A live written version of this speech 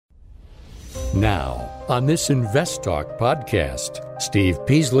Now, on this Invest Talk podcast, Steve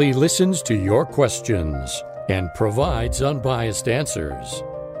Peasley listens to your questions and provides unbiased answers.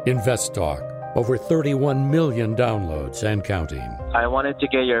 Invest Talk, over 31 million downloads and counting. I wanted to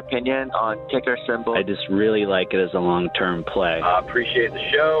get your opinion on ticker symbol. I just really like it as a long-term play. Appreciate the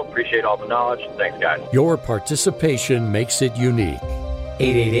show. Appreciate all the knowledge. Thanks, guys. Your participation makes it unique.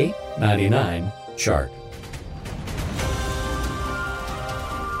 888-99-CHART.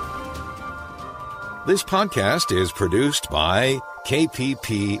 This podcast is produced by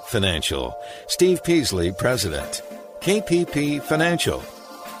KPP Financial. Steve Peasley, President. KPP Financial.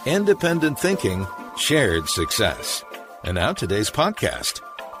 Independent thinking, shared success. And now today's podcast.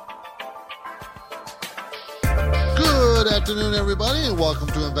 Good afternoon, everybody, and welcome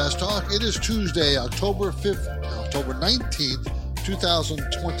to Invest Talk. It is Tuesday, October 19th,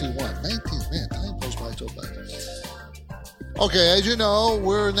 2021. 19th, man, time goes by so fast. Okay, as you know,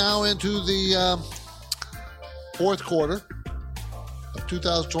 we're now into the fourth quarter of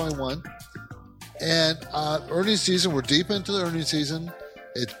 2021, and earnings season. We're deep into the earnings season.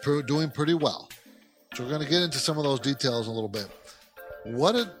 It's doing pretty well. So we're going to get into some of those details in a little bit.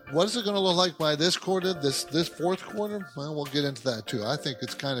 What is it going to look like by this quarter, this fourth quarter? Well, we'll get into that too. I think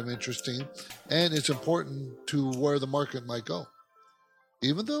it's kind of interesting, and it's important to where the market might go.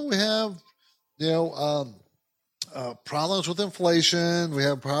 Even though we have, problems with inflation, we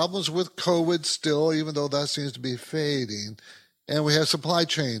have problems with COVID still, even though that seems to be fading, and we have supply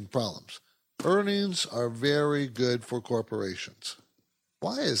chain problems. Earnings are very good for corporations.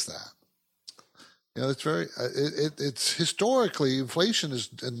 Why is that? It's historically, inflation is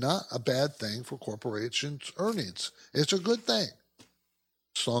not a bad thing for corporations' earnings. It's a good thing,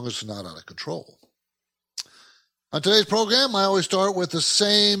 as long as it's not out of control. On today's program, I always start with the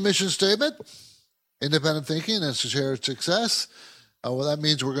same mission statement: independent thinking and shared success. Well, that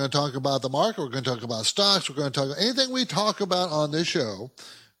means we're going to talk about the market, we're going to talk about stocks, we're going to talk about anything we talk about on this show.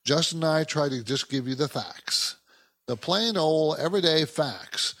 Justin and I try to just give you the facts, the plain old everyday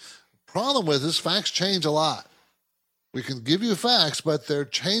facts. Problem with this, facts change a lot. We can give you facts, but they're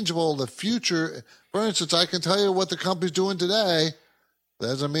changeable in the future. For instance, I can tell you what the company's doing today. That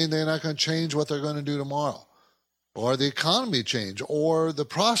doesn't mean they're not going to change what they're going to do tomorrow, or the economy change, or the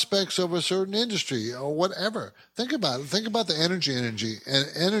prospects of a certain industry, or whatever. Think about it. Think about the energy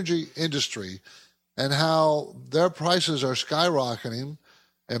industry and how their prices are skyrocketing,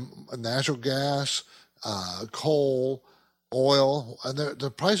 and natural gas, coal, oil, and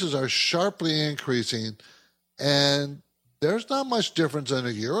the prices are sharply increasing. And there's not much difference than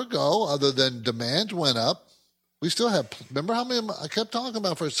a year ago, other than demand went up. We still have, remember how many I kept talking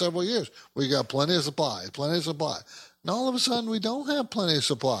about for several years? We got plenty of supply. And all of a sudden, we don't have plenty of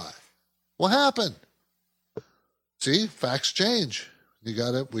supply. What happened? See, facts change.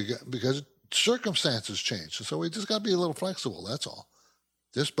 Because circumstances change. So we just got to be a little flexible, that's all.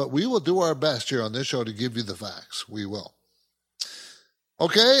 But we will do our best here on this show to give you the facts. We will.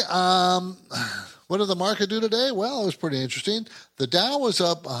 Okay, what did the market do today? Well, it was pretty interesting. The Dow was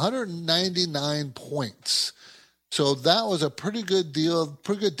up 199 points. So that was a pretty good deal,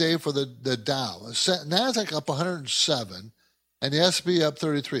 pretty good day for the Dow. NASDAQ up 107, and the S&P up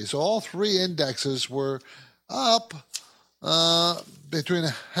 33. So all three indexes were up between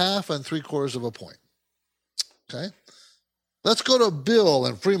 0.5 and 0.75 of a point. Okay, let's go to Bill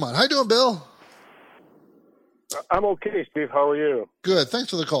in Fremont. How you doing, Bill? I'm okay, Steve. How are you? Good.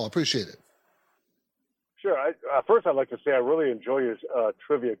 Thanks for the call. Appreciate it. Sure. First, I'd like to say I really enjoy your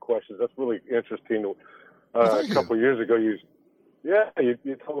trivia questions. That's really interesting. A couple of years ago, you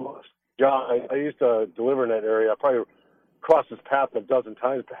told about John. I used to deliver in that area. I probably crossed his path a dozen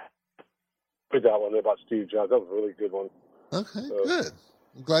times. Did that one about Steve Jobs. That was a really good one. Okay, good.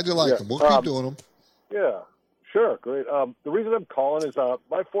 I'm glad you like them. We'll keep doing them. Yeah. Sure, great. The reason I'm calling is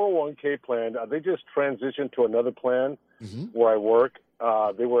my 401k plan, they just transitioned to another plan where I work.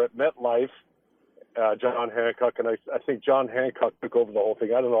 They were at MetLife, John Hancock, and I think John Hancock took over the whole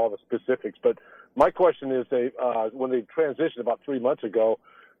thing. I don't know all the specifics, but my question is when they transitioned about 3 months ago,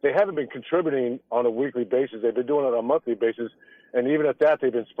 they haven't been contributing on a weekly basis. They've been doing it on a monthly basis, and even at that,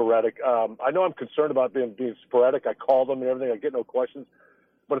 they've been sporadic. I know I'm concerned about being sporadic. I call them and everything. I get no questions.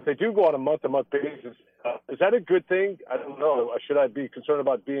 But if they do go on a month-to-month basis, is that a good thing? I don't know. Should I be concerned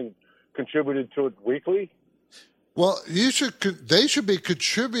about being contributed to it weekly? Well, they should be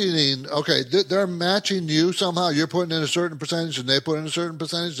contributing. Okay, they're matching you somehow. You're putting in a certain percentage, and they put in a certain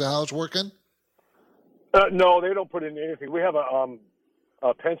percentage. Is that how it's working? No, they don't put in anything. We have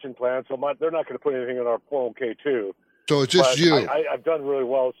a pension plan, so they're not going to put anything in our 401k too. So it's just you. I've done really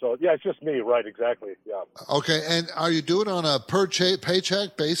well. So, yeah, it's just me. Right, exactly. Yeah. Okay, and are you doing it on a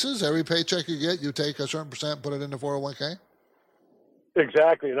paycheck basis? Every paycheck you get, you take a certain percent, put it into 401k?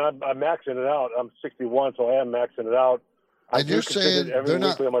 Exactly, and I'm maxing it out. I'm 61, so I am maxing it out. And you're saying they're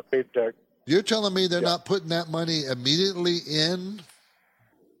not on my paycheck. You're telling me they're not putting that money immediately in,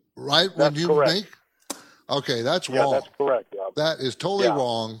 right That's when you correct. make? Okay, that's wrong. Yeah, that's correct. Yeah. That is totally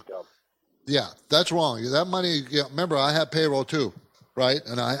wrong. Yeah. Yeah, that's wrong. That money, remember, I have payroll too, right?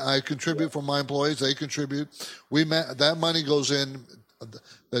 And I contribute for my employees. They contribute. That money goes in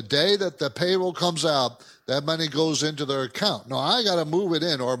the day that the payroll comes out. That money goes into their account. Now, I got to move it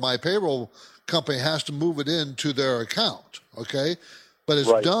in, or my payroll company has to move it into their account, okay? But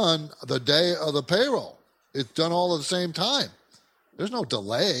it's done the day of the payroll. It's done all at the same time. There's no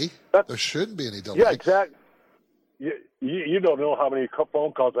delay. There shouldn't be any delay. Yeah, exactly. You don't know how many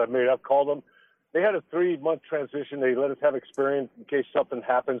phone calls I've made. I've called them. They had a 3-month transition. They let us have experience in case something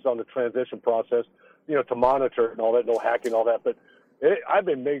happens on the transition process, to monitor and all that, no hacking, all that. But I've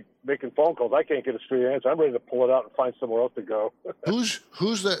been making phone calls. I can't get a straight answer. I'm ready to pull it out and find somewhere else to go.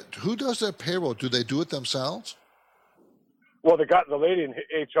 Who does their payroll? Do they do it themselves? Well, the lady in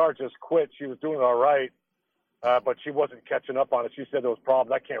HR just quit. She was doing all right, but she wasn't catching up on it. She said there was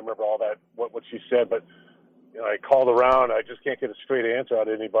problems. I can't remember all that what she said, but I called around. I just can't get a straight answer out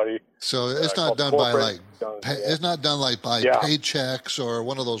of anybody. So it's not done by it's not done by Paychex or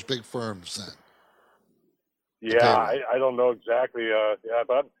one of those big firms then. Yeah, I don't know exactly.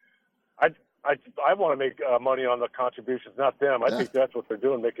 But I want to make money on the contributions, not them. I think that's what they're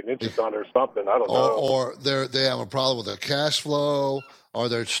doing, making interest on it or something. I don't know. Or they have a problem with their cash flow, or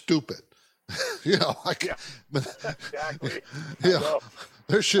they're stupid. Exactly.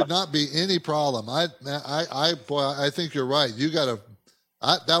 There should not be any problem. I think you're right. You got to.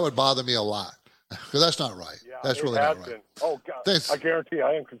 That would bother me a lot because that's not right. Yeah, that's really not right. Been. Oh God, I guarantee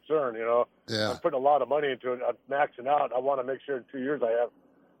I am concerned. I'm putting a lot of money into it. I'm maxing out. I want to make sure in 2 years I have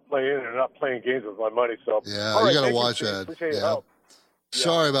playing and not playing games with my money. So you got to watch that. Appreciate your help.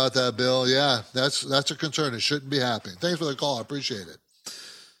 Sorry about that, Bill. Yeah, that's a concern. It shouldn't be happening. Thanks for the call. I appreciate it.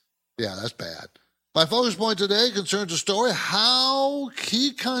 Yeah, that's bad. My focus point today concerns a story how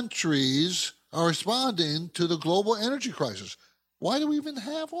key countries are responding to the global energy crisis. Why do we even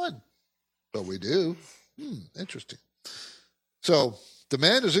have one? But we do. Interesting. So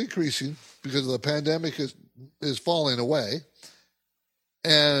demand is increasing because the pandemic is falling away,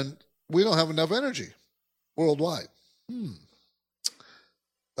 and we don't have enough energy worldwide.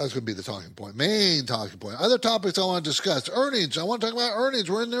 That's going to be the talking point, main talking point. Other topics I want to discuss. Earnings. I want to talk about earnings.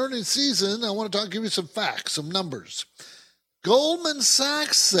 We're in the earnings season. I want to give you some facts, some numbers. Goldman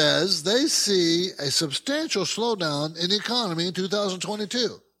Sachs says they see a substantial slowdown in the economy in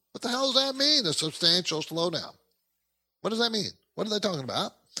 2022. What the hell does that mean, a substantial slowdown? What does that mean? What are they talking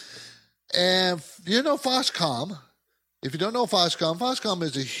about? And Foxconn. If you don't know Foxconn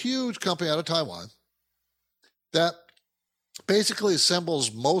is a huge company out of Taiwan that basically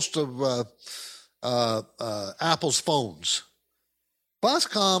assembles most of Apple's phones.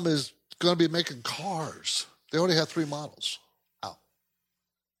 Foxconn is going to be making cars. They already have 3 models out.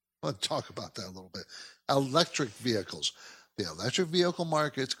 I want to talk about that a little bit. Electric vehicles. The electric vehicle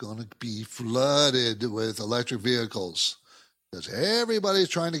market's going to be flooded with electric vehicles because everybody's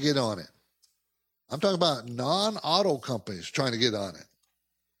trying to get on it. I'm talking about non-auto companies trying to get on it.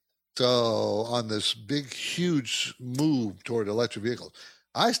 So on this big, huge move toward electric vehicles,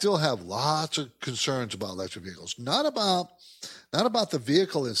 I still have lots of concerns about electric vehicles. Not about the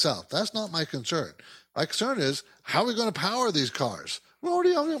vehicle itself. That's not my concern. My concern is how are we going to power these cars? Look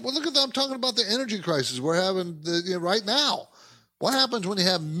at that. I'm talking about the energy crisis we're having right now. What happens when you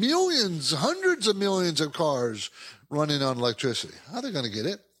have millions, hundreds of millions of cars running on electricity? How are they going to get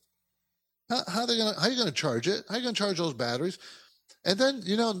it? How are you going to charge it? How are you going to charge those batteries? And then,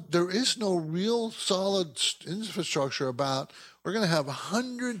 there is no real solid infrastructure about we're going to have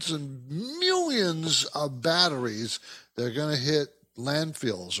hundreds and millions of batteries that are going to hit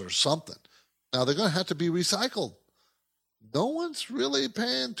landfills or something. Now, they're going to have to be recycled. No one's really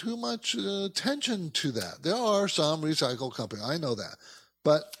paying too much attention to that. There are some recycle companies. I know that.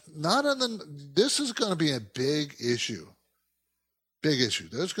 But this is going to be a big issue. Big issue.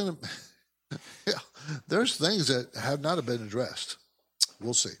 There's things that have not been addressed.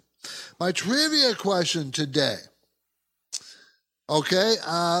 We'll see. My trivia question today,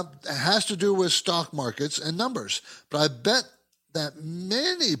 has to do with stock markets and numbers. But I bet that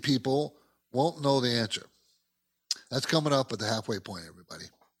many people won't know the answer. That's coming up at the halfway point, everybody.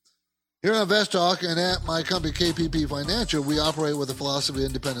 Here on Invest Talk and at my company, KPP Financial, we operate with a philosophy of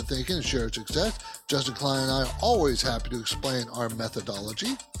independent thinking and shared success. Justin Klein and I are always happy to explain our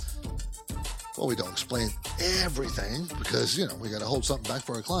methodology. Well, we don't explain everything because, we got to hold something back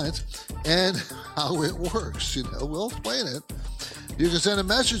for our clients and how it works. We'll explain it. You can send a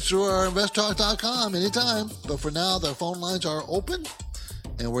message through our investtalk.com anytime. But for now, the phone lines are open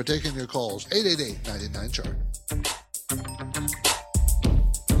and we're taking your calls. 888-99-CHART.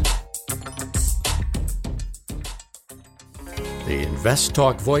 The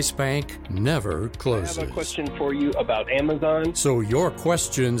InvestTalk voice bank never closes. I have a question for you about Amazon. So your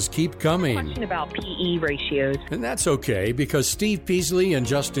questions keep coming. Question about PE ratios. And that's okay because Steve Peasley and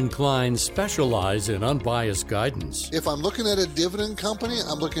Justin Klein specialize in unbiased guidance. If I'm looking at a dividend company,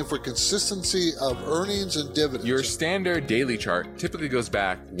 I'm looking for consistency of earnings and dividends. Your standard daily chart typically goes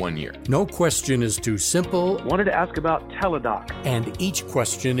back 1 year. No question is too simple. Wanted to ask about Teladoc. And each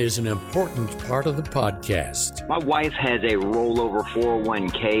question is an important part of the podcast. My wife has a rollover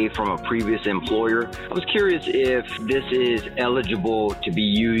 401k from a previous employer. I was curious if this is eligible to be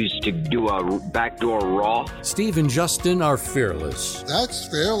used to do a backdoor Roth. Steve and Justin are fearless. That's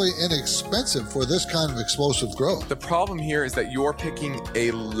fairly inexpensive for this kind of explosive growth. The problem here is that you're picking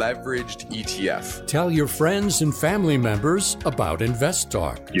a leveraged ETF. Tell your friends and family members about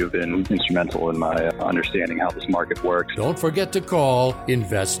InvestTalk. You've been instrumental in my understanding how this market works. Don't forget to call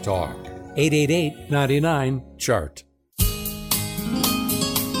InvestTalk. 888-99-CHART.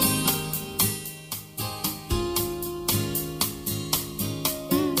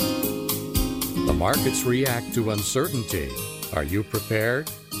 The markets react to uncertainty. Are you prepared?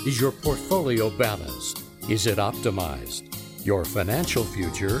 Is your portfolio balanced? Is it optimized? Your financial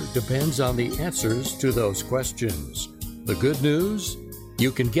future depends on the answers to those questions. The good news?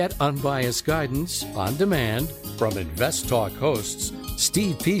 You can get unbiased guidance on demand from InvestTalk hosts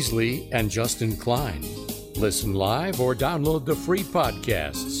Steve Peasley and Justin Klein. Listen live or download the free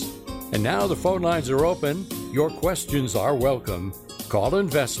podcasts. And now the phone lines are open. Your questions are welcome. Call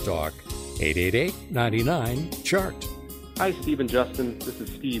InvestTalk. 888-99-CHART. Hi, Steve and Justin. This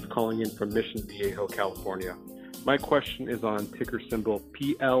is Steve calling in from Mission Viejo, California. My question is on ticker symbol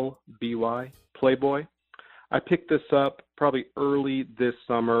PLBY, Playboy. I picked this up probably early this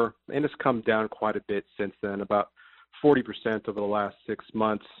summer, and it's come down quite a bit since then, about 40% over the last 6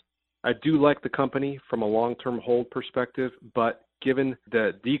 months. I do like the company from a long-term hold perspective, but given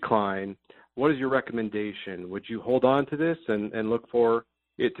the decline, what is your recommendation? Would you hold on to this and look for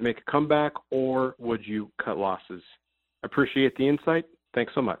it to make a comeback, or would you cut losses? Appreciate the insight.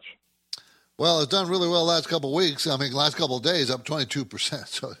 Thanks so much. Well, it's done really well last couple of weeks. Last couple of days, up 22%.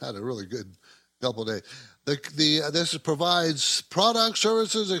 So it had a really good couple of days. This provides products,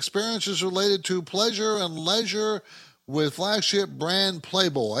 services, experiences related to pleasure and leisure with flagship brand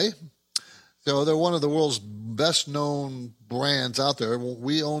Playboy. So they're one of the world's best-known brands out there.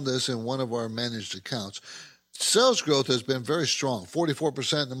 We own this in one of our managed accounts. Sales growth has been very strong,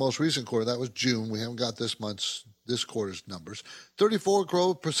 44% in the most recent quarter. That was June. We haven't got this quarter's numbers.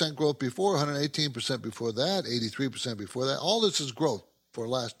 34% growth before, 118% before that, 83% before that. All this is growth for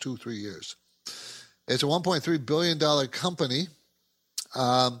the last 2-3 years. It's a $1.3 billion company.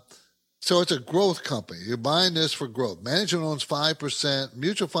 So it's a growth company. You're buying this for growth. Management owns 5%.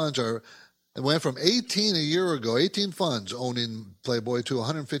 Mutual funds it went from 18 a year ago, 18 funds owning Playboy to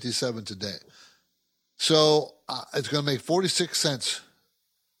 157 today. So it's going to make 46 cents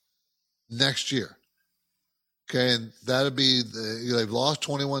next year. Okay, and that'll be, they've lost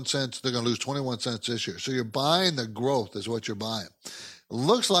 21 cents. They're going to lose 21 cents this year. So you're buying the growth is what you're buying. It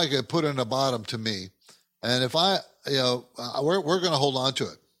looks like it put in the bottom to me. And if we're going to hold on to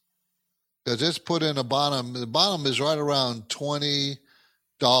it because it's put in a bottom. The bottom is right around $21.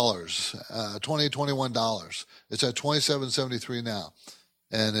 It's at $27.73 now.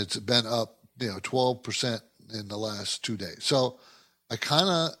 And it's been up 12% in the last 2 days. So I kind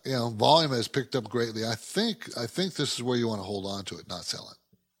of, volume has picked up greatly. I think this is where you want to hold on to it, not sell it.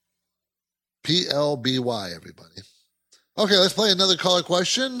 PLBY, everybody. Okay, let's play another caller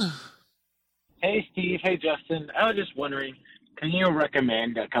question. Hey, Steve. Hey, Justin. I was just wondering, can you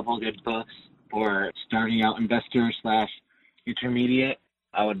recommend a couple of good books for starting out investor/intermediate?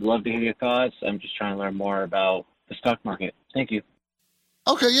 I would love to hear your thoughts. I'm just trying to learn more about the stock market. Thank you.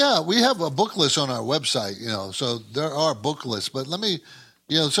 Okay, yeah, we have a book list on our website, so there are book lists. But let me,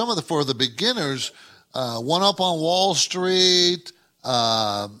 some of for the beginners, One Up on Wall Street.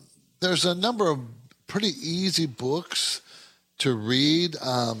 There's a number of pretty easy books to read.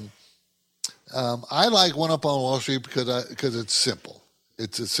 I like One Up on Wall Street because it's simple.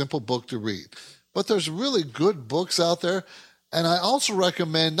 It's a simple book to read. But there's really good books out there. And I also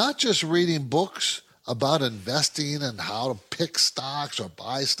recommend not just reading books about investing and how to pick stocks or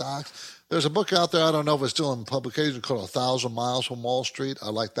buy stocks, There's a book out there, I don't know if it's still in publication, called 1,000 Miles from Wall Street. I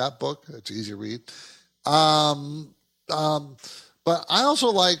like that book. It's easy to read. But I also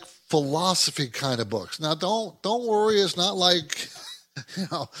like philosophy kind of books. Now, don't worry. It's not like,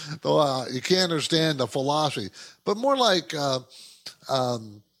 you can't understand the philosophy, but more like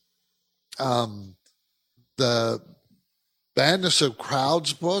the Madness of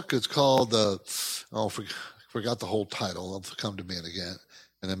Crowds book. It's called forgot the whole title. It'll come to me again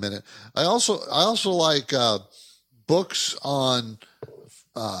in a minute. I also like books on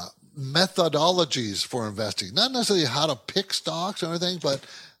methodologies for investing, not necessarily how to pick stocks or anything, but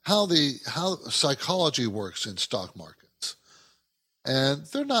how psychology works in stock markets. And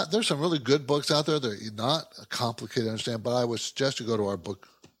there's some really good books out there. They're not complicated to understand, but I would suggest you go to our book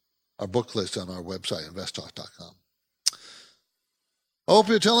list on our website, investtalk.com. I hope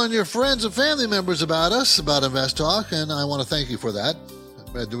you're telling your friends and family members about us, about InvestTalk, and I want to thank you for that.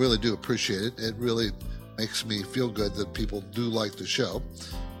 I really do appreciate it. It really makes me feel good that people do like the show.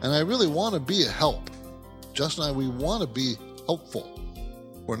 And I really want to be a help. Justin and I, we want to be helpful.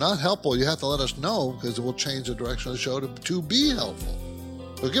 If we're not helpful, you have to let us know, because it will change the direction of the show to be helpful.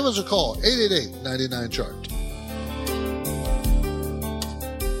 So give us a call, 888-99-CHART.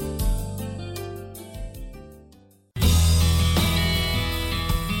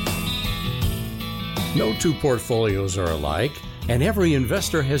 No two portfolios are alike, and every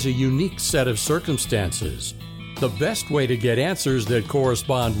investor has a unique set of circumstances. The best way to get answers that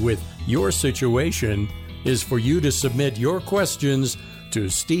correspond with your situation is for you to submit your questions to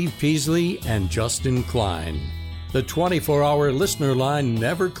Steve Peasley and Justin Klein. The 24-hour listener line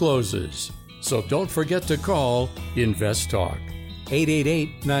never closes, so don't forget to call InvestTalk.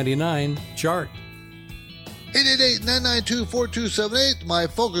 888-99-CHART. 888-992-4278. My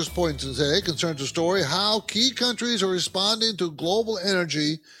focus point today concerns a story how key countries are responding to the global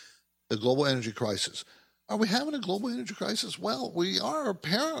energy crisis. Are we having a global energy crisis? Well, we are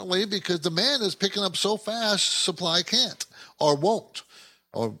apparently, because demand is picking up so fast, supply can't or won't,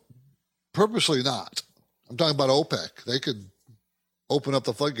 or purposely not. I'm talking about OPEC. They could open up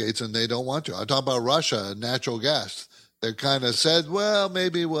the floodgates and they don't want to. I'm talking about Russia and natural gas. They kind of said, well,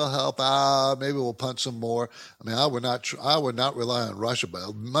 maybe we'll help out, maybe we'll punch some more. I mean, I would not rely on Russia,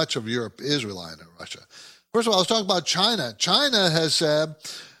 but much of Europe is relying on Russia. First of all, I was talking about China. China has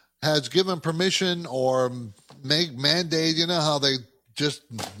given permission or make mandate, you know how they just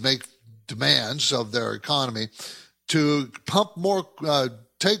make demands of their economy, to pump more,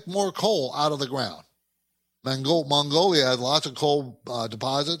 take more coal out of the ground. Mongolia has lots of coal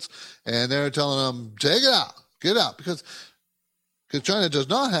deposits, and they're telling them, take it out. Get out, because China does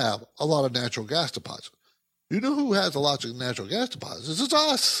not have a lot of natural gas deposits. You know who has a lot of natural gas deposits? It's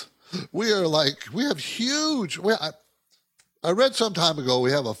us. We have huge. I read some time ago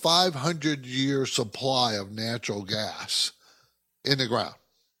we have a 500-year supply of natural gas in the ground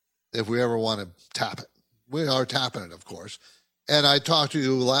if we ever want to tap it. We are tapping it, of course. And I talked to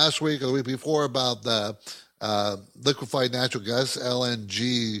you last week or the week before about the liquefied natural gas,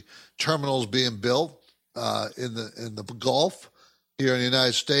 LNG terminals being built in the Gulf here in the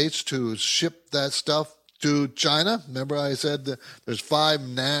United States to ship that stuff to China. Remember I said that there's 5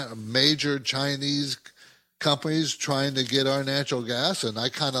 major Chinese companies trying to get our natural gas, and I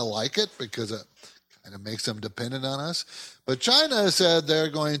kind of like it because it kind of makes them dependent on us. But China said they're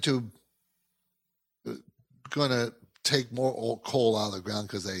going to take more coal out of the ground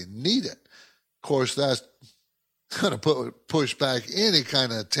because they need it. Of course, that's going to push back any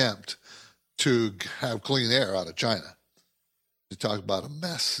kind of attempt to have clean air out of China. You talk about a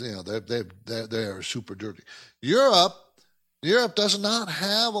mess. You know, they are super dirty. Europe does not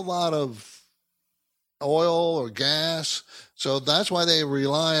have a lot of oil or gas, so that's why they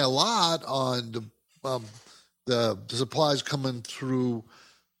rely a lot on the supplies coming through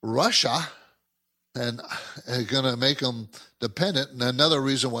Russia, and going to make them dependent. And another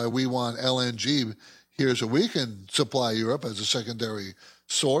reason why we want LNG here, so we can supply Europe as a secondary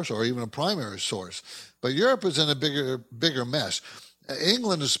source or even a primary source. But Europe is in a bigger mess.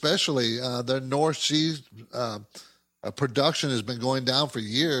 England especially, their North Sea production has been going down for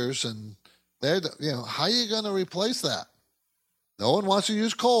years, and how are you going to replace that? No one wants to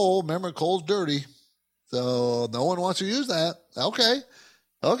use coal. Remember, coal's dirty, so no one wants to use that. Okay,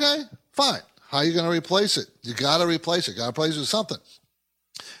 fine. How are you going to replace it? You got to replace it. Got to replace it with something.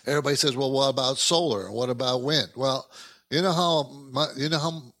 Everybody says, well, what about solar? What about wind? Well, you know how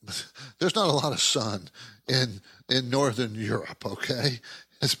there's not a lot of sun in northern Europe, okay,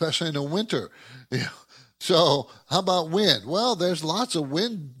 especially in the winter. So how about wind? Well, there's lots of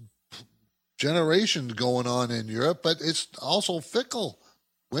wind generation going on in Europe, but it's also fickle.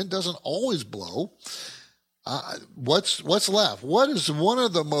 Wind doesn't always blow. What's left? What is one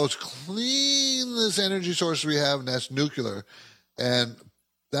of the most cleanest energy sources we have, and that's nuclear. And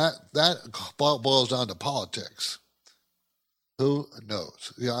that boils down to politics. Who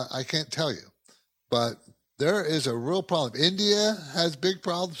knows? I can't tell you. But there is a real problem. India has big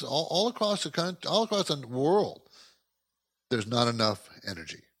problems all across the country, all across the world. There's not enough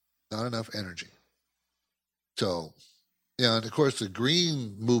energy. Not enough energy. So, and of course, the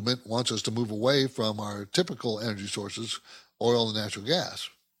green movement wants us to move away from our typical energy sources, oil and natural gas.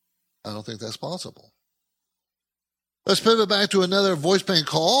 I don't think that's possible. Let's pivot back to another voice bank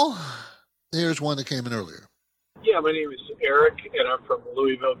call. Here's one that came in earlier. Yeah, my name is Eric, and I'm from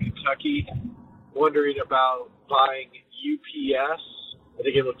Louisville, Kentucky. Wondering about buying UPS. I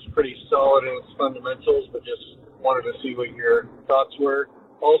think it looks pretty solid in its fundamentals, but just wanted to see what your thoughts were.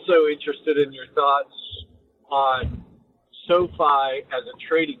 Also interested in your thoughts on SoFi as a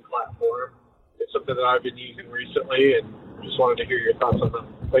trading platform. It's something that I've been using recently, and just wanted to hear your thoughts on that.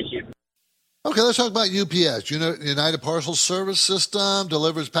 Thank you. Okay, let's talk about UPS. United Parcel Service System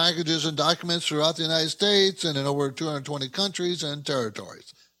delivers packages and documents throughout the United States and in over 220 countries and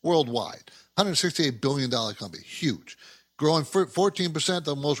territories worldwide. $168 billion company, huge. Growing 14%.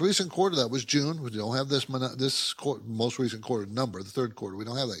 The most recent quarter, that was June. We don't have this most recent quarter number, the third quarter. We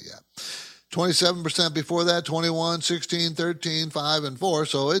don't have that yet. 27% before that, 21, 16, 13, 5, and 4.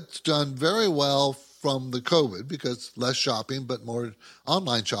 So it's done very well from the COVID because less shopping, but more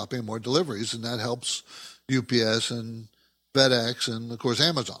online shopping, more deliveries, and that helps UPS and FedEx and, of course,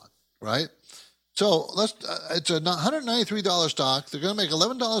 Amazon, right? So it's a $193 stock. They're going to make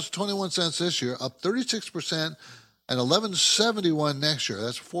 $11.21 this year, up 36%, and $11.71 next year.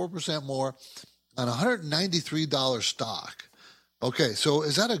 That's 4% more on a $193 stock. Okay, so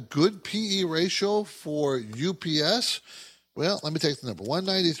is that a good PE ratio for UPS? Well, let me take the number.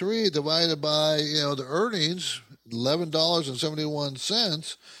 193 divided by, the earnings,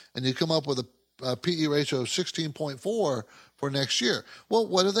 $11.71, and you come up with a PE ratio of 16.4 for next year. Well,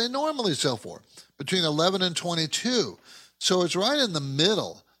 what do they normally sell for? Between 11 and 22. So it's right in the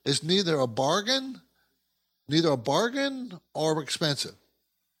middle. It's neither a bargain or expensive.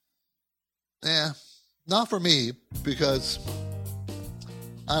 Not for me, because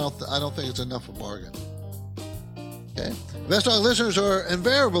I don't think it's enough of a bargain. Okay. InvestTalk listeners are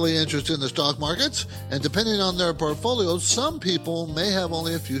invariably interested in the stock markets, and depending on their portfolios, some people may have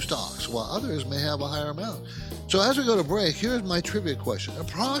only a few stocks, while others may have a higher amount. So as we go to break, here's my trivia question.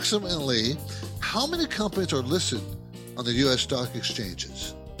 Approximately how many companies are listed on the U.S. stock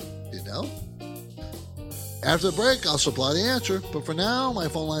exchanges? You know? After the break, I'll supply the answer. But for now, my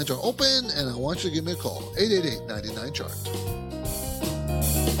phone lines are open, and I want you to give me a call. 888-99-CHART.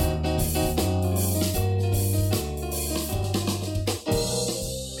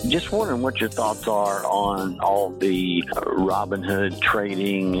 Just wondering what your thoughts are on all the Robinhood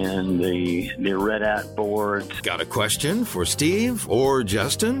trading and the Red Hat boards. Got a question for Steve or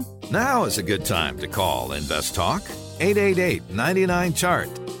Justin? Now is a good time to call InvestTalk.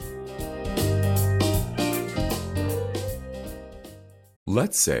 888-99-CHART.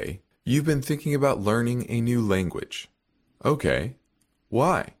 Let's say you've been thinking about learning a new language. Okay,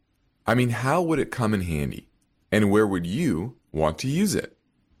 why? I mean, how would it come in handy? And where would you want to use it?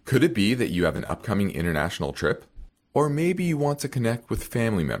 Could it be that you have an upcoming international trip? Or maybe you want to connect with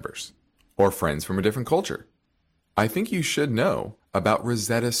family members or friends from a different culture? I think you should know about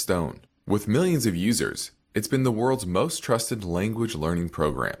Rosetta Stone. With millions of users, it's been the world's most trusted language learning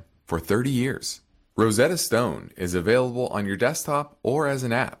program for 30 years. Rosetta Stone is available on your desktop or as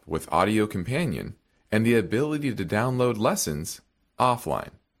an app with Audio Companion and the ability to download lessons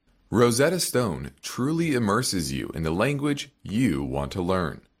offline. Rosetta Stone truly immerses you in the language you want to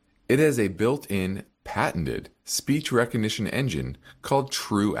learn. It has a built-in, patented speech recognition engine called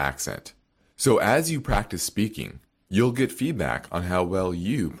True Accent. So as you practice speaking, you'll get feedback on how well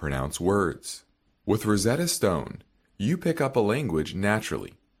you pronounce words. With Rosetta Stone, you pick up a language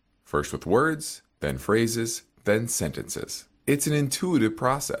naturally, first with words, then phrases, then sentences. It's an intuitive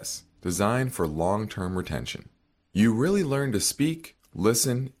process designed for long-term retention. You really learn to speak,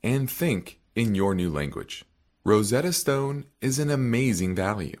 listen, and think in your new language. Rosetta Stone is an amazing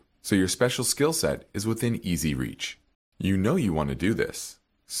value, so your special skill set is within easy reach. You know you want to do this,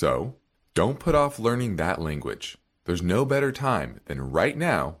 so don't put off learning that language. There's no better time than right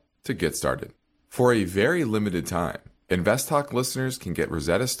now to get started. For a very limited time, InvestTalk listeners can get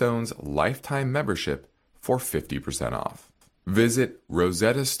Rosetta Stone's lifetime membership for 50% off. Visit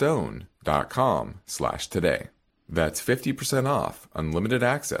rosettastone.com/today. That's 50% off unlimited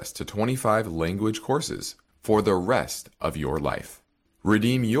access to 25 language courses for the rest of your life.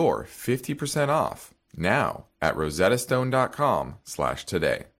 Redeem your 50% off now at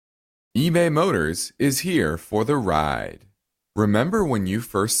rosettastone.com/today. eBay Motors is here for the ride. Remember when you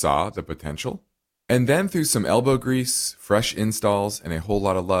first saw the potential? And then through some elbow grease, fresh installs, and a whole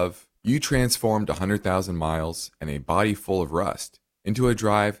lot of love, you transformed 100,000 miles and a body full of rust into a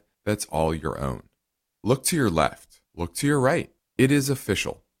drive that's all your own. Look to your left. Look to your right. It is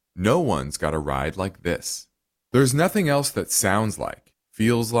official. No one's got a ride like this. There's nothing else that sounds like,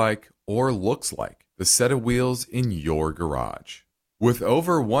 feels like, or looks like the set of wheels in your garage. With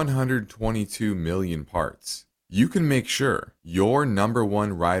over 122 million parts, you can make sure your number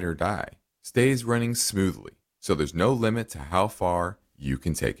one ride or die stays running smoothly, so there's no limit to how far you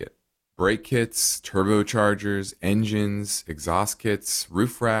can take it. Brake kits, turbochargers, engines, exhaust kits,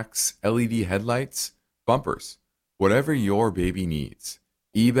 roof racks, LED headlights, bumpers, whatever your baby needs,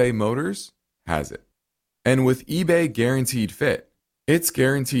 eBay Motors has it. And with eBay Guaranteed Fit, it's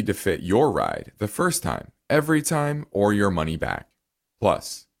guaranteed to fit your ride the first time, every time, or your money back.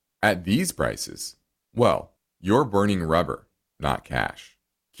 Plus, at these prices, well, you're burning rubber, not cash.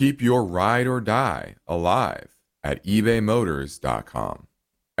 Keep your ride or die alive at ebaymotors.com.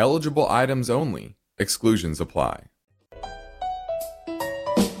 Eligible items only. Exclusions apply.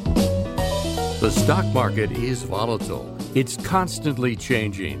 The stock market is volatile. It's constantly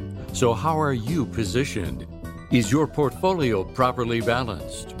changing. So how are you positioned? Is your portfolio properly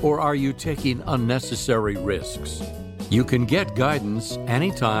balanced, or are you taking unnecessary risks? You can get guidance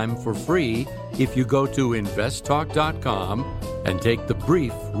anytime for free if you go to investtalk.com and take the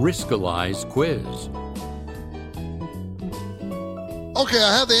brief Riskalyze quiz. Okay,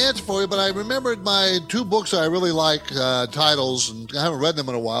 I have the answer for you, but I remembered my two books I really like, titles, and I haven't read them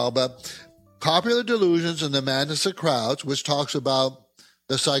in a while, but Popular Delusions and the Madness of Crowds, which talks about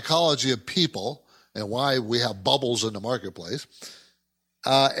the psychology of people and why we have bubbles in the marketplace,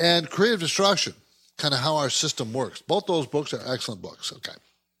 and Creative Destruction, kind of how our system works. Both those books are excellent books. Okay.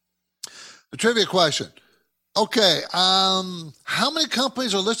 The trivia question. Okay, how many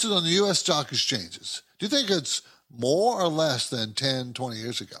companies are listed on the U.S. stock exchanges? Do you think it's more or less than 10, 20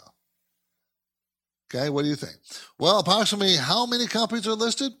 years ago? Okay, what do you think? Well, approximately how many companies are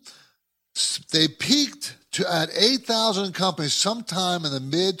listed? They peaked at 8,000 companies sometime in the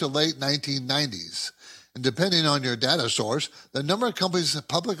mid to late 1990s. And depending on your data source, the number of companies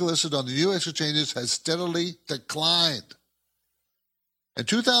publicly listed on the U.S. exchanges has steadily declined. In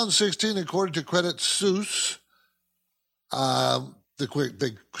 2016, according to Credit Suisse, the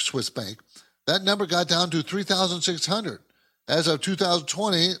big Swiss bank, that number got down to 3,600. As of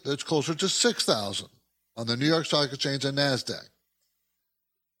 2020, it's closer to 6,000 on the New York Stock Exchange and NASDAQ.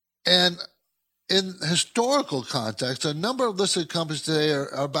 And in historical context, the number of listed companies today are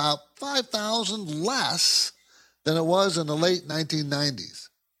about 5,000 less than it was in the late 1990s.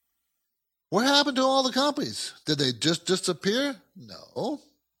 What happened to all the companies? Did they just disappear? No.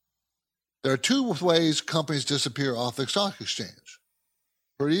 There are two ways companies disappear off the stock exchange.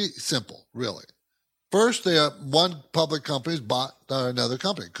 Pretty simple, really. First, one public company is bought by another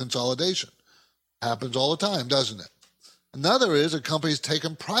company, consolidation. Happens all the time, doesn't it? Another is a company's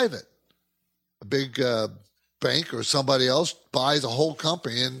taken private. A big bank or somebody else buys a whole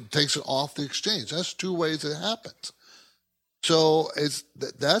company and takes it off the exchange. That's two ways it happens. So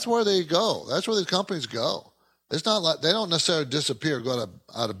that's where they go. That's where the companies go. It's not like they don't necessarily disappear, go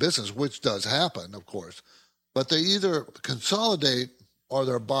out of business, which does happen, of course. But they either consolidate or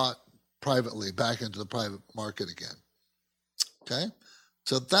they're bought privately back into the private market again. Okay?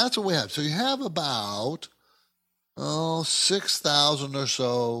 So that's what we have. So you have about 6,000 or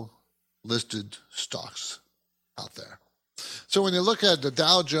so listed stocks out there. So when you look at the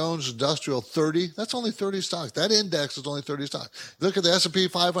Dow Jones Industrial 30, that's only 30 stocks. That index is only 30 stocks. Look at the S&P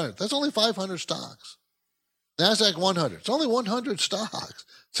 500. That's only 500 stocks. NASDAQ 100. It's only 100 stocks.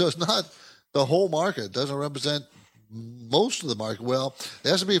 So it's not the whole market. It doesn't represent most of the market. Well,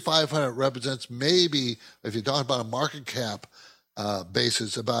 the S&P 500 represents maybe, if you're talking about a market cap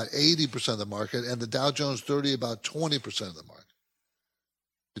basis, about 80% of the market, and the Dow Jones 30 about 20% of the market.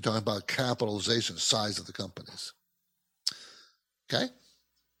 You're talking about capitalization, size of the companies. Okay?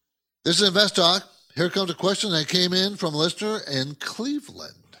 This is Invest Talk. Here comes a question that came in from a listener in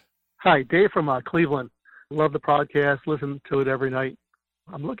Cleveland. Hi, Dave from Cleveland. Love the podcast. Listen to it every night.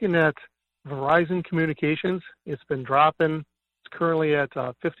 I'm looking at Verizon Communications. It's been dropping. It's currently at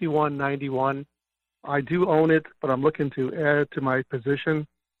 $51.91. I do own it, but I'm looking to add it to my position.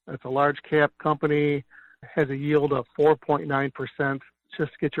 It's a large cap company. It has a yield of 4.9%.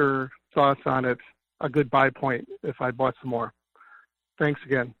 Just get your thoughts on it. A good buy point if I bought some more. Thanks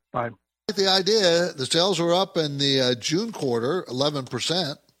again. Bye. the idea. The sales were up in the June quarter,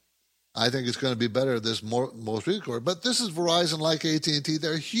 11%. I think it's going to be better this most recent quarter. But this is Verizon, like AT&T.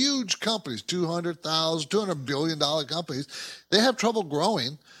 They're huge companies, $200 billion companies. They have trouble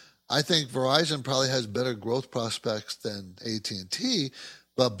growing. I think Verizon probably has better growth prospects than AT&T,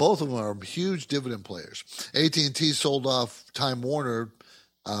 but both of them are huge dividend players. AT&T sold off Time Warner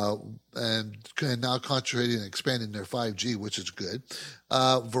and now concentrating and expanding their 5G, which is good.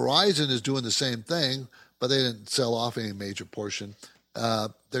 Verizon is doing the same thing, but they didn't sell off any major portion. They're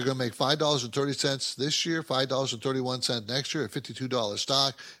going to make $5.30 this year, $5.31 next year, at $52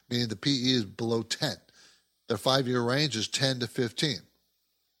 stock, meaning the PE is below 10. Their 5-year range is 10 to 15.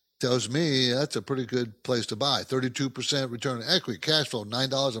 Tells me that's a pretty good place to buy. 32% return on equity, cash flow,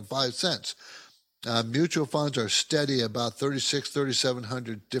 $9.05. Mutual funds are steady, about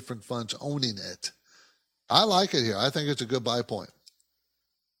 3,700 different funds owning it. I like it here. I think it's a good buy point.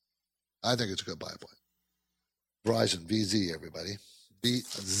 Verizon, VZ, everybody.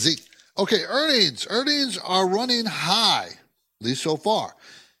 VZ. Okay, earnings. Earnings are running high, at least so far.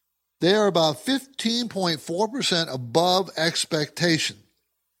 They are about 15.4% above expectation.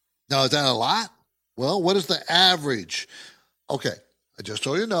 Now, is that a lot? Well, what is the average? Okay, just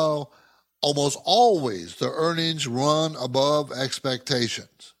so you know, almost always the earnings run above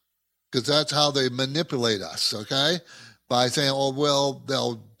expectations because that's how they manipulate us, okay? By saying, oh, well,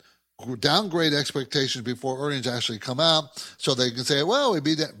 they'll downgrade expectations before earnings actually come out so they can say, well, we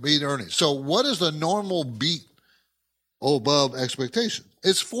beat earnings. So what is the normal beat above expectation?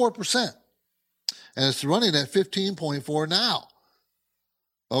 It's 4%, and it's running at 15.4 now.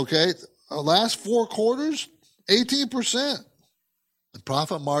 Okay, last 4 quarters, 18%. The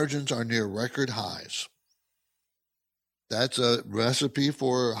profit margins are near record highs. That's a recipe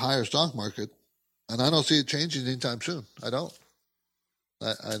for a higher stock market, and I don't see it changing anytime soon. I don't.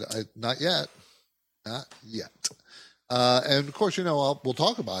 Not yet. Not yet. And, of course, we'll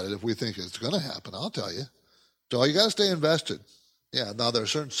talk about it if we think it's going to happen. I'll tell you. So you got to stay invested. Yeah, now there are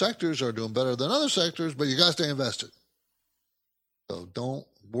certain sectors that are doing better than other sectors, but you got to stay invested. So don't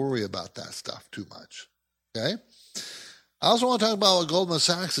worry about that stuff too much, okay? I also want to talk about what Goldman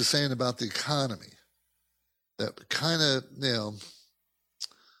Sachs is saying about the economy. That kind of,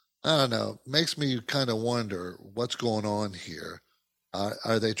 I don't know, makes me kind of wonder what's going on here.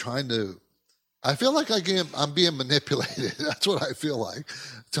 Are they trying to? I feel like I'm being manipulated. That's what I feel like.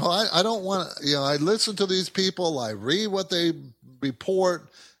 So I don't want to, I listen to these people, I read what they report,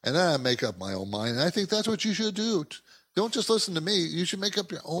 and then I make up my own mind. And I think that's what you should do. Don't just listen to me. You should make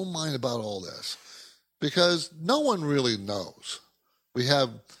up your own mind about all this because no one really knows. We have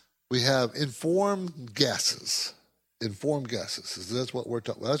informed guesses. Informed guesses. That's what we're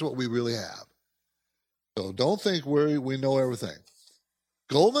talking. That's what we really have. So don't think we know everything.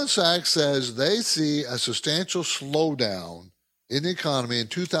 Goldman Sachs says they see a substantial slowdown in the economy in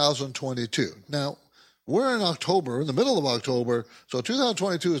 2022. Now, we're in October, in the middle of October, so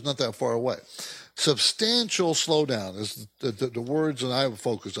 2022 is not that far away. Substantial slowdown is the words that I would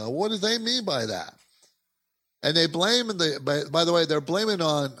focus on. What do they mean by that? And they blame, by the way, they're blaming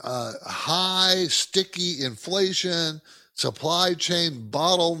on high, sticky inflation, supply chain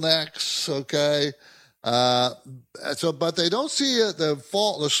bottlenecks, okay? But they don't see the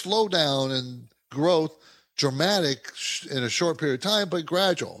slowdown in growth dramatic in a short period of time, but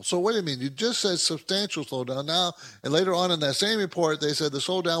gradual. So what do you mean? You just said substantial slowdown now, and later on in that same report, they said the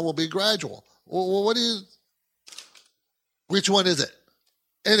slowdown will be gradual. Well, which one is it?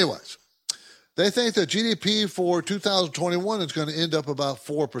 Anyways, they think the GDP for 2021 is going to end up about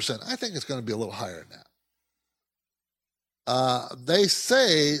 4%. I think it's going to be a little higher than that. They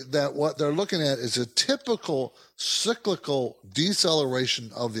say that what they're looking at is a typical cyclical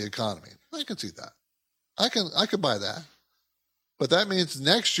deceleration of the economy. I can see that. I can buy that. But that means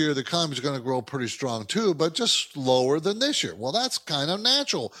next year the economy is going to grow pretty strong too, but just slower than this year. Well, that's kind of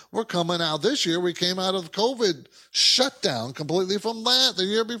natural. We're coming out this year. We came out of COVID shutdown completely from that the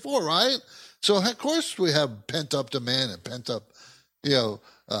year before, right? So, of course, we have pent-up demand and pent-up,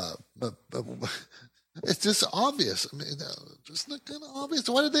 it's just obvious. I mean, just kind of obvious.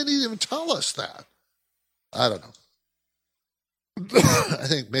 Why did they need to even tell us that? I don't know. I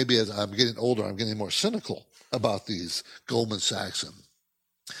think maybe as I'm getting older, I'm getting more cynical about these Goldman Sachs and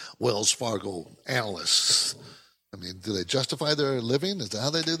Wells Fargo analysts. I mean, do they justify their living? Is that how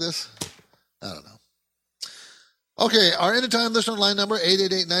they do this? I don't know. Okay, our anytime listener line number,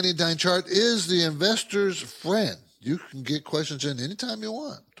 888-99-CHART, is the investor's friend. You can get questions in anytime you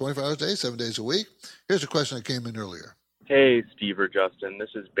want, 24 hours a day, 7 days a week. Here's a question that came in earlier. Hey, Steve or Justin. This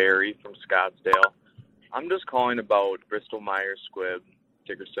is Barry from Scottsdale. I'm just calling about Bristol Myers Squibb.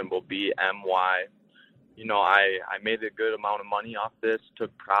 ticker symbol BMY. You know, I made a good amount of money off this,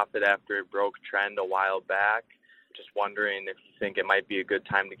 took profit after it broke trend a while back. Just wondering if you think it might be a good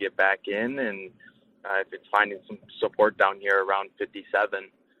time to get back in, and if it's finding some support down here around 57.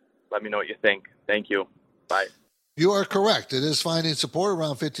 Let me know what you think. Thank you. Bye. You are correct. It is finding support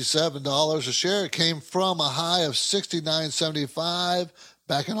around $57 a share. It came from a high of $69.75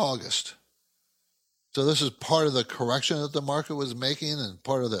 back in August. So this is part of the correction that the market was making and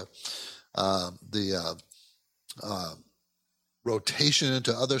part of the rotation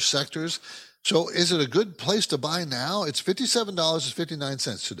into other sectors. So is it a good place to buy now? It's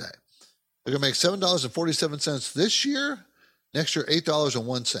 $57.59 today. They're going to make $7.47 this year. Next year,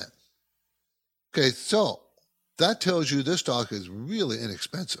 $8.01. Okay, so that tells you this stock is really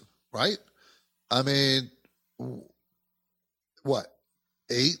inexpensive, right? I mean, what,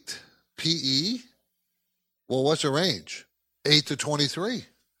 8 PE? Well, what's the range? 8 to 23.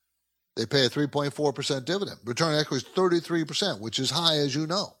 They pay a 3.4% dividend. Return on equity is 33%, which is high, as you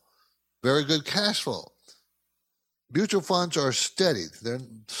know. Very good cash flow. Mutual funds are steady. They're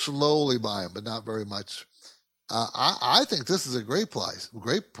slowly buying, but not very much. I think this is a great price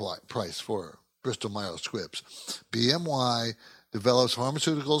for Bristol Myers Squibb. BMY develops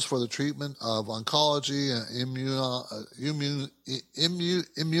pharmaceuticals for the treatment of oncology,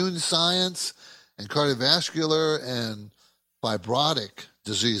 immune science, and cardiovascular and fibrotic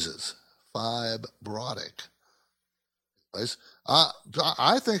diseases. Fibrotic.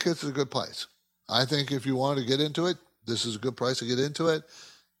 I think it's a good place. I think if you want to get into it, this is a good price to get into it.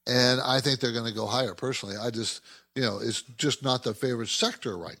 And I think they're going to go higher personally. I just, it's just not the favorite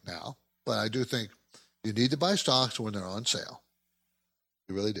sector right now. But I do think you need to buy stocks when they're on sale.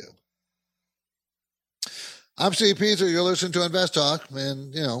 You really do. I'm Steve Peter. You're listening to Invest Talk.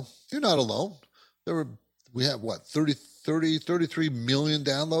 And, you're not alone. We have, 33 million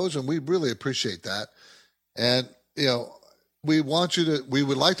downloads, and we really appreciate that. And, we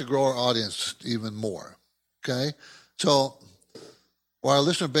would like to grow our audience even more. Okay? So while our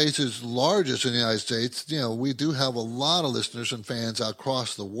listener base is largest in the United States, we do have a lot of listeners and fans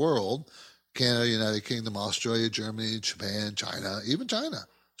across the world. Canada, United Kingdom, Australia, Germany, Japan, China, even China,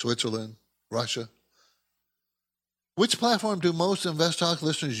 Switzerland, Russia. Which platform do most Invest Talk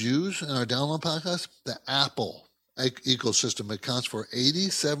listeners use in our download podcast? The Apple ecosystem accounts for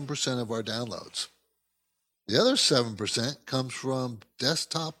 87% of our downloads. The other 7% comes from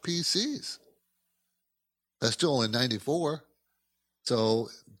desktop PCs. That's still only 94. So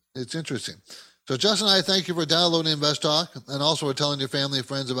it's interesting. So Justin and I thank you for downloading Invest Talk and also for telling your family and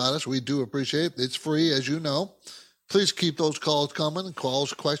friends about us. We do appreciate it. It's free, as you know. Please keep those calls coming.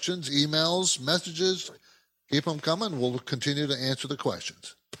 Calls, questions, emails, messages. Keep them coming. We'll continue to answer the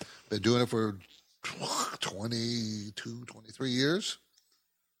questions. Been doing it for 22, 23 years.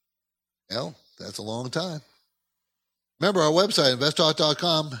 Well, that's a long time. Remember, our website,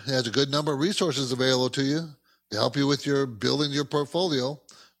 investtalk.com, has a good number of resources available to you to help you with your building your portfolio,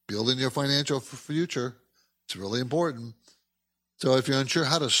 building your financial future. It's really important. So if you're unsure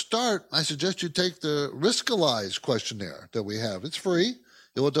how to start, I suggest you take the Riskalyze questionnaire that we have. It's free.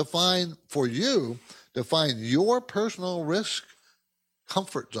 It will define your personal risk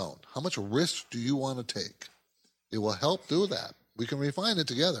comfort zone. How much risk do you want to take? It will help do that. We can refine it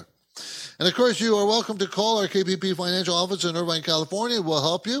together. And, of course, you are welcome to call our KPP Financial Office in Irvine, California. We'll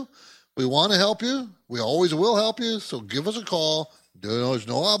help you. We want to help you. We always will help you. So give us a call. There's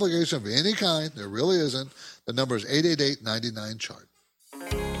no obligation of any kind. There really isn't. The number is 888-99-CHART.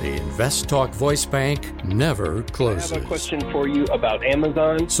 The Invest Talk Voice Bank never closes. I have a question for you about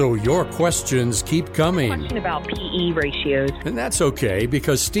Amazon. So your questions keep coming. Question about PE ratios. And that's okay,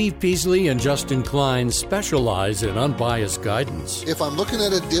 because Steve Peasley and Justin Klein specialize in unbiased guidance. If I'm looking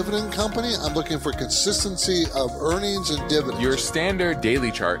at a dividend company, I'm looking for consistency of earnings and dividends. Your standard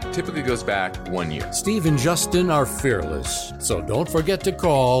daily chart typically goes back 1 year. Steve and Justin are fearless, so don't forget to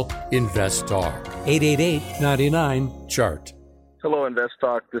call Invest Talk. 888-99-CHART. Hello, Invest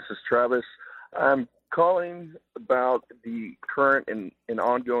Talk. This is Travis. I'm calling about the current and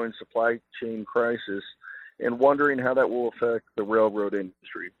ongoing supply chain crisis and wondering how that will affect the railroad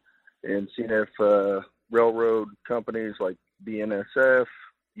industry, and seeing if railroad companies like BNSF,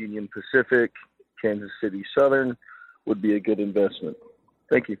 Union Pacific, Kansas City Southern would be a good investment.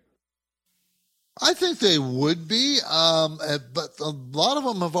 Thank you. I think they would be, but a lot of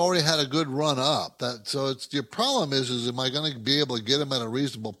them have already had a good run up. So your problem is am I going to be able to get them at a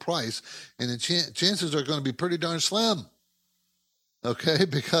reasonable price? And the chances are going to be pretty darn slim. Okay,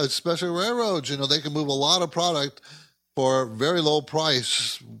 because especially railroads, they can move a lot of product for a very low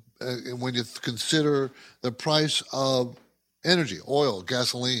price when you consider the price of energy, oil,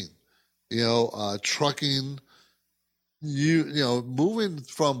 gasoline, trucking, moving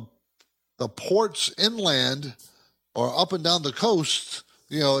from the ports inland or up and down the coast,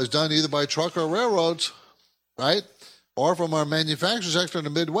 is done either by truck or railroads, right? Or from our manufacturing sector in the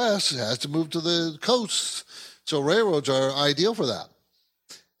Midwest, it has to move to the coast. So railroads are ideal for that.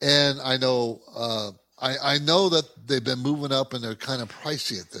 And I know I know that they've been moving up and they're kind of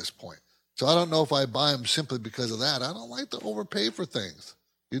pricey at this point. So I don't know if I buy them simply because of that. I don't like to overpay for things.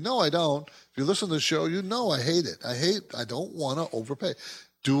 I don't. If you listen to the show, I hate it. I don't want to overpay.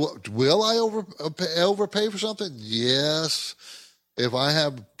 Will I overpay for something? Yes. If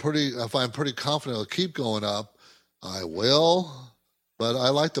I'm pretty confident it'll keep going up, I will. But I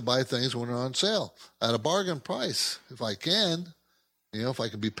like to buy things when they're on sale at a bargain price, if I can. If I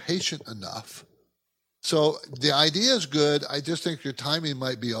can be patient enough. So the idea is good. I just think your timing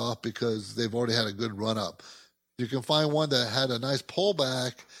might be off because they've already had a good run up. You can find one that had a nice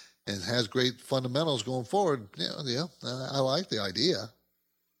pullback and has great fundamentals going forward. I like the idea.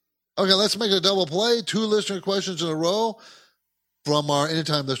 Okay, let's make it a double play. 2 listener questions in a row from our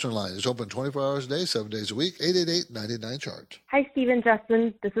Anytime Listener line. It's open 24 hours a day, 7 days a week, 888-99-CHART. Hi, Steve and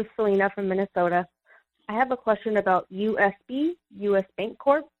Justin. This is Selena from Minnesota. I have a question about USB, U.S. Bank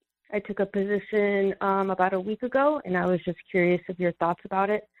Corp. I took a position about a week ago, and I was just curious of your thoughts about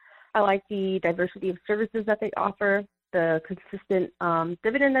it. I like the diversity of services that they offer, the consistent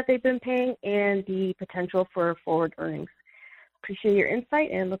dividend that they've been paying, and the potential for forward earnings. Appreciate your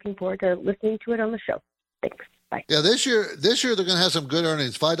insight and looking forward to listening to it on the show. Thanks. Bye. Yeah, this year they're going to have some good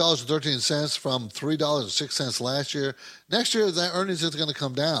earnings. $5.13 from $3.06 last year. Next year, that earnings is going to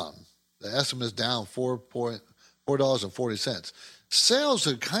come down. The estimate is down $4.40. Sales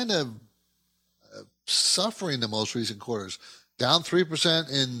are kind of suffering the most recent quarters. Down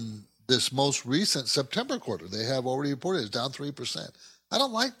 3% in this most recent September quarter. They have already reported it's down 3%. I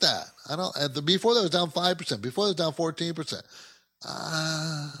don't like that. Before that was down 5%. Before that was down 14%.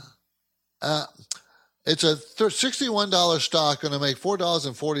 It's a $61 stock going to make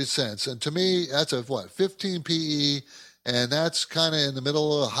 $4.40. And to me, that's 15 PE, and that's kind of in the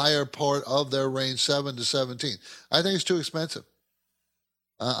middle of the higher part of their range, 7 to 17. I think it's too expensive.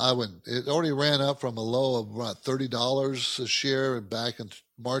 I wouldn't. It already ran up from a low of about $30 a share back in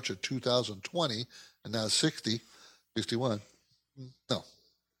March of 2020, and now it's 61. No,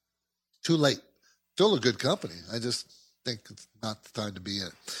 too late. Still a good company. I just think it's not the time to be in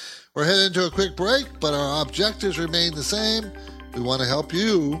it. We're heading into a quick break, but our objectives remain the same. We want to help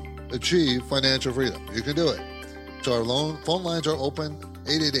you achieve financial freedom. You can do it. So our phone lines are open,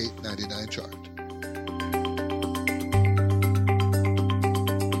 888-99-CHART.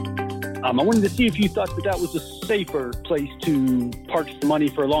 I wanted to see if you thought that was a safer place to park some money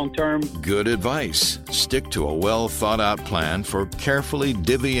for long term. Good advice. Stick to a well-thought-out plan for carefully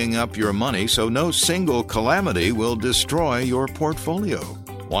divvying up your money so no single calamity will destroy your portfolio.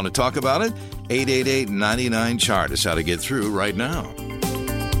 Want to talk about it? 888-99-CHART is how to get through right now.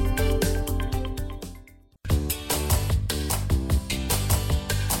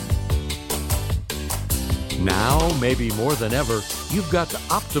 Now, maybe more than ever, you've got to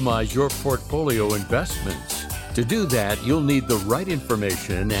optimize your portfolio investments. To do that, you'll need the right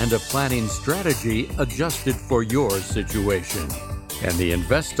information and a planning strategy adjusted for your situation. And the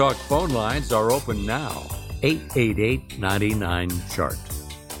InvestTalk phone lines are open now. 888-99-CHART.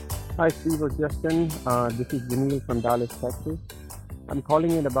 Hi, Steve or Justin. This is Jamil from Dallas, Texas. I'm calling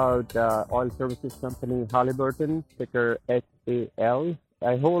in about oil services company Halliburton, ticker HAL.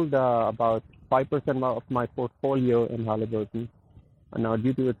 I hold about 5% of my portfolio in Halliburton. And now,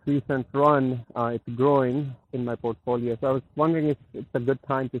 due to a 3-cent run, it's growing in my portfolio. So I was wondering if it's a good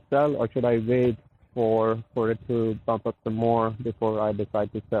time to sell, or should I wait for it to bump up some more before I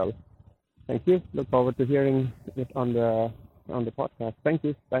decide to sell? Thank you. Look forward to hearing it on the podcast. Thank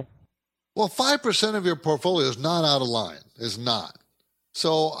you. Bye. Well, 5% of your portfolio is not out of line. Is not.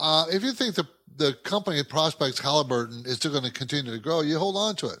 So if you think the company prospects Halliburton is still going to continue to grow, you hold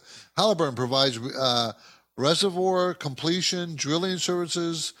on to it. Halliburton provides reservoir completion, drilling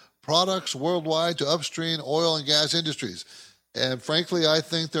services, products worldwide to upstream oil and gas industries. And frankly, I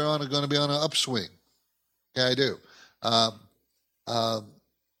think they're going to be on an upswing. Yeah, I do.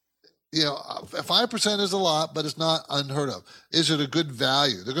 5% is a lot, but it's not unheard of. Is it a good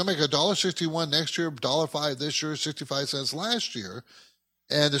value? They're going to make $1.61 next year, $1.05 this year, 65 cents last year.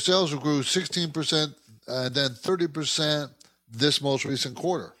 And the sales grew 16% and then 30% this most recent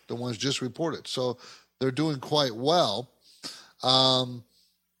quarter, the ones just reported. So they're doing quite well. It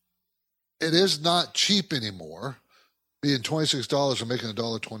is not cheap anymore. Being $26 and making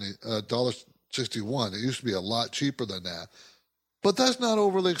 $1.20 $61. It used to be a lot cheaper than that. But that's not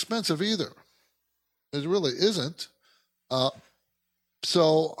overly expensive either. It really isn't.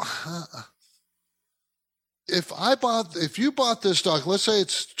 So if you bought this stock, let's say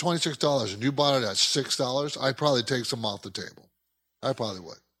it's $26 and you bought it at $6, I'd probably take some off the table. I probably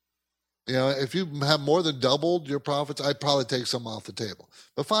would. You know, if you have more than doubled your profits, I'd probably take some off the table.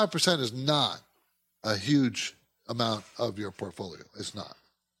 But 5% is not a huge amount of your portfolio. It's not.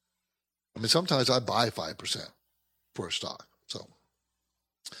 I mean, sometimes I buy 5% for a stock. So,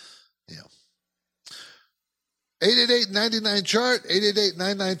 you know. 888-99-CHART,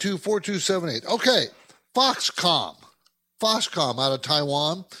 888-992-4278. Okay, Foxconn out of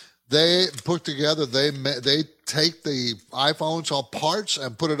Taiwan. They put together, they take the iPhones, all parts,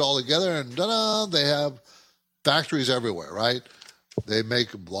 and put it all together, and ta-da, they have factories everywhere, right? They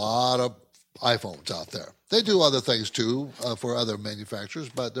make a lot of iPhones out there. They do other things, too, for other manufacturers,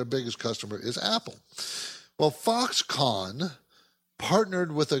 but their biggest customer is Apple. Well, Foxconn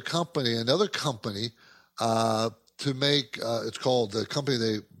partnered with another company, to make, it's called, the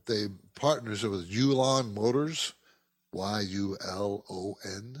company they partners with Yulon Motors,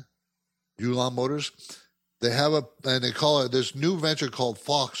 Y-U-L-O-N, Yulon Motors. They have and they call it this new venture called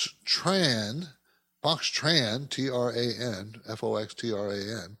Foxtran, T-R-A-N,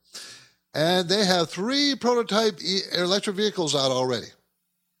 F-O-X-T-R-A-N. And they have 3 prototype electric vehicles out already.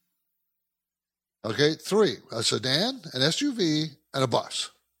 Okay, 3, a sedan, an SUV, and a bus.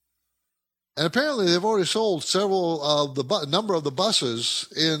 And apparently they've already sold several of the number of the buses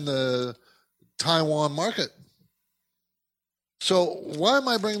in the Taiwan market. So why am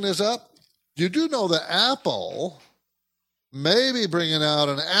I bringing this up? You do know that Apple may be bringing out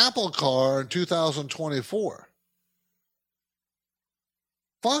an Apple car in 2024.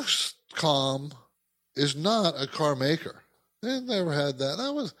 Foxconn is not a car maker. They've never had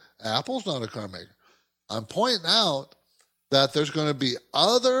that. Apple's not a car maker. I'm pointing out that there's going to be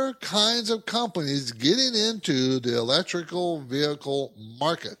other kinds of companies getting into the electrical vehicle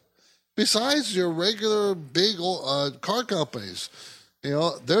market besides your regular big car companies. You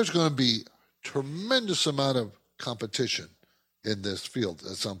know, there's going to be tremendous amount of competition in this field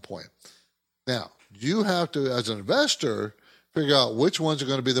at some point. Now, you have to, as an investor, figure out which ones are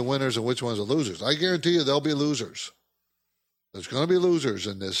going to be the winners and which ones are losers. I guarantee you there'll be losers. There's going to be losers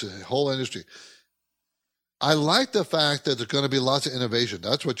in this whole industry. I like the fact that there's going to be lots of innovation.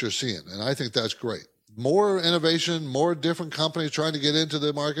 That's what you're seeing, and I think that's great. More innovation, more different companies trying to get into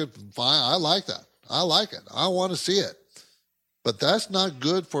the market, fine. I like that. I like it. I want to see it. But that's not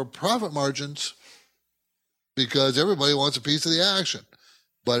good for profit margins because everybody wants a piece of the action.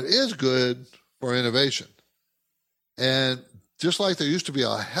 But it is good for innovation. And just like there used to be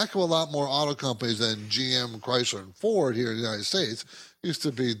a heck of a lot more auto companies than GM, Chrysler, and Ford here in the United States, used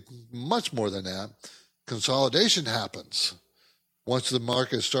to be much more than that. Consolidation happens once the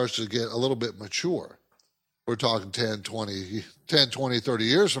market starts to get a little bit mature. We're talking 10, 20, 30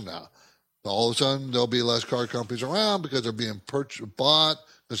 years from now. All of a sudden, there'll be less car companies around because they're being bought,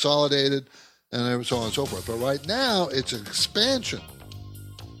 consolidated, and so on and so forth. But right now, it's an expansion.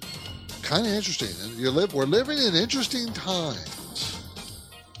 Kind of interesting. And we're living in interesting times.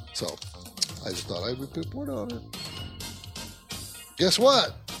 So I just thought I would report on it. Guess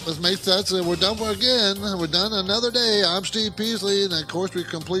what? Let's make that. We're done for again. We're done another day. I'm Steve Peasley, and of course, we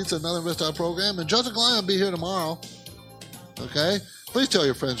complete another InvestTalk program. And Justin Klein will be here tomorrow. Okay? Please tell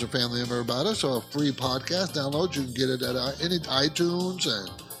your friends and family members about us. So a free podcast download. You can get it at any iTunes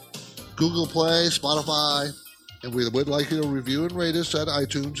and Google Play, Spotify. And we would like you to review and rate us at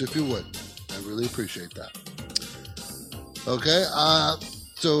iTunes if you would. I really appreciate that. Okay?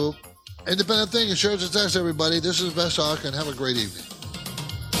 So, independent thing and share success, everybody. This is InvestTalk, and have a great evening.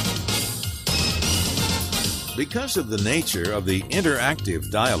 Because of the nature of the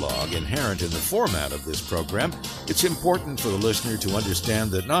interactive dialogue inherent in the format of this program, it's important for the listener to understand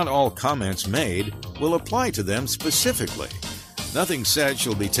that not all comments made will apply to them specifically. Nothing said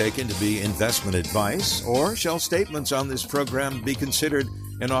shall be taken to be investment advice, or shall statements on this program be considered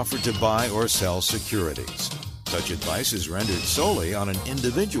an offer to buy or sell securities. Such advice is rendered solely on an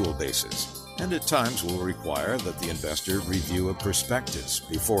individual basis, and at times will require that the investor review a prospectus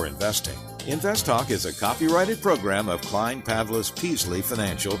before investing. InvestTalk is a copyrighted program of Klein Pavlis Peasley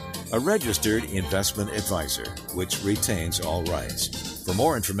Financial, a registered investment advisor, which retains all rights. For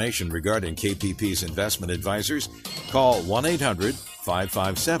more information regarding KPP's investment advisors, call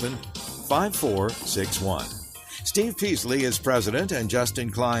 1-800-557-5461. Steve Peasley is President and Justin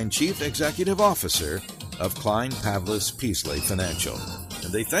Klein Chief Executive Officer of Klein Pavlis Peasley Financial.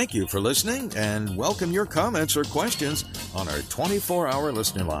 And they thank you for listening and welcome your comments or questions on our 24-hour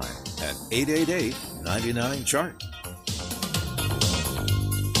listener line. at 888-99-CHART.